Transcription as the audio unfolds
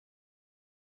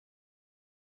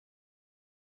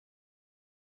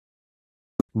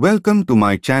Welcome to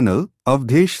my channel,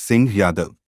 Avdhesh Singh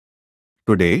Yadav.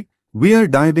 Today, we are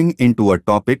diving into a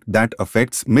topic that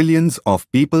affects millions of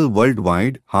people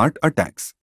worldwide: heart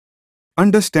attacks.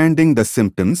 Understanding the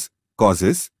symptoms,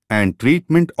 causes, and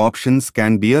treatment options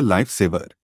can be a lifesaver.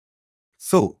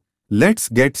 So, let's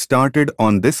get started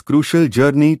on this crucial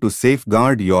journey to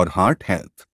safeguard your heart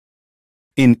health.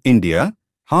 In India,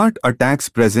 heart attacks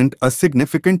present a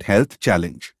significant health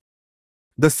challenge.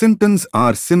 The symptoms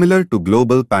are similar to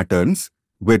global patterns,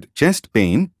 with chest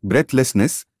pain,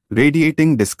 breathlessness,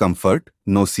 radiating discomfort,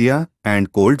 nausea,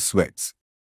 and cold sweats.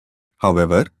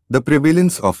 However, the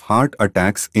prevalence of heart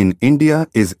attacks in India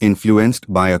is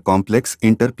influenced by a complex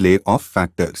interplay of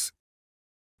factors.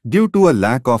 Due to a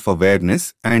lack of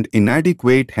awareness and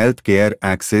inadequate healthcare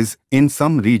access in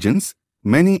some regions,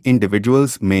 many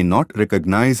individuals may not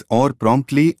recognize or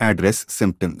promptly address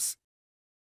symptoms.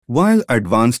 While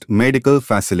advanced medical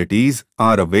facilities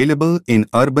are available in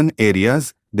urban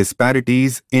areas,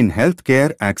 disparities in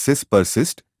healthcare access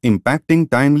persist, impacting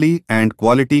timely and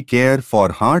quality care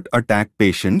for heart attack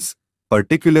patients,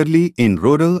 particularly in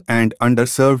rural and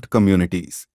underserved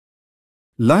communities.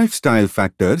 Lifestyle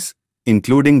factors,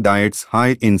 including diets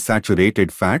high in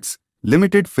saturated fats,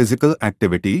 limited physical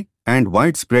activity, and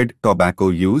widespread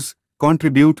tobacco use,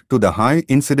 contribute to the high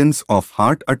incidence of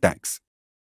heart attacks.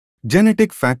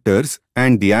 Genetic factors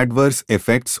and the adverse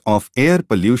effects of air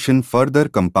pollution further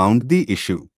compound the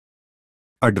issue.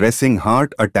 Addressing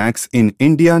heart attacks in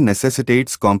India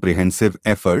necessitates comprehensive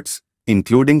efforts,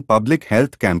 including public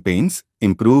health campaigns,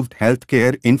 improved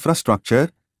healthcare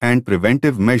infrastructure, and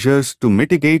preventive measures to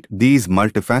mitigate these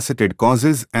multifaceted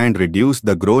causes and reduce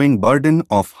the growing burden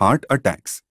of heart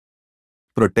attacks.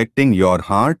 Protecting your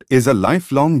heart is a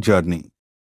lifelong journey.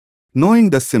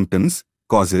 Knowing the symptoms,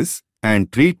 causes,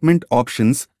 and treatment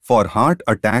options for heart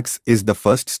attacks is the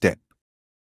first step.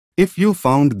 If you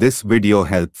found this video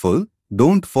helpful,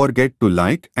 don't forget to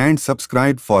like and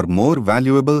subscribe for more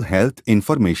valuable health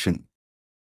information.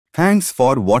 Thanks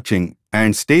for watching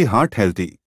and stay heart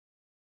healthy.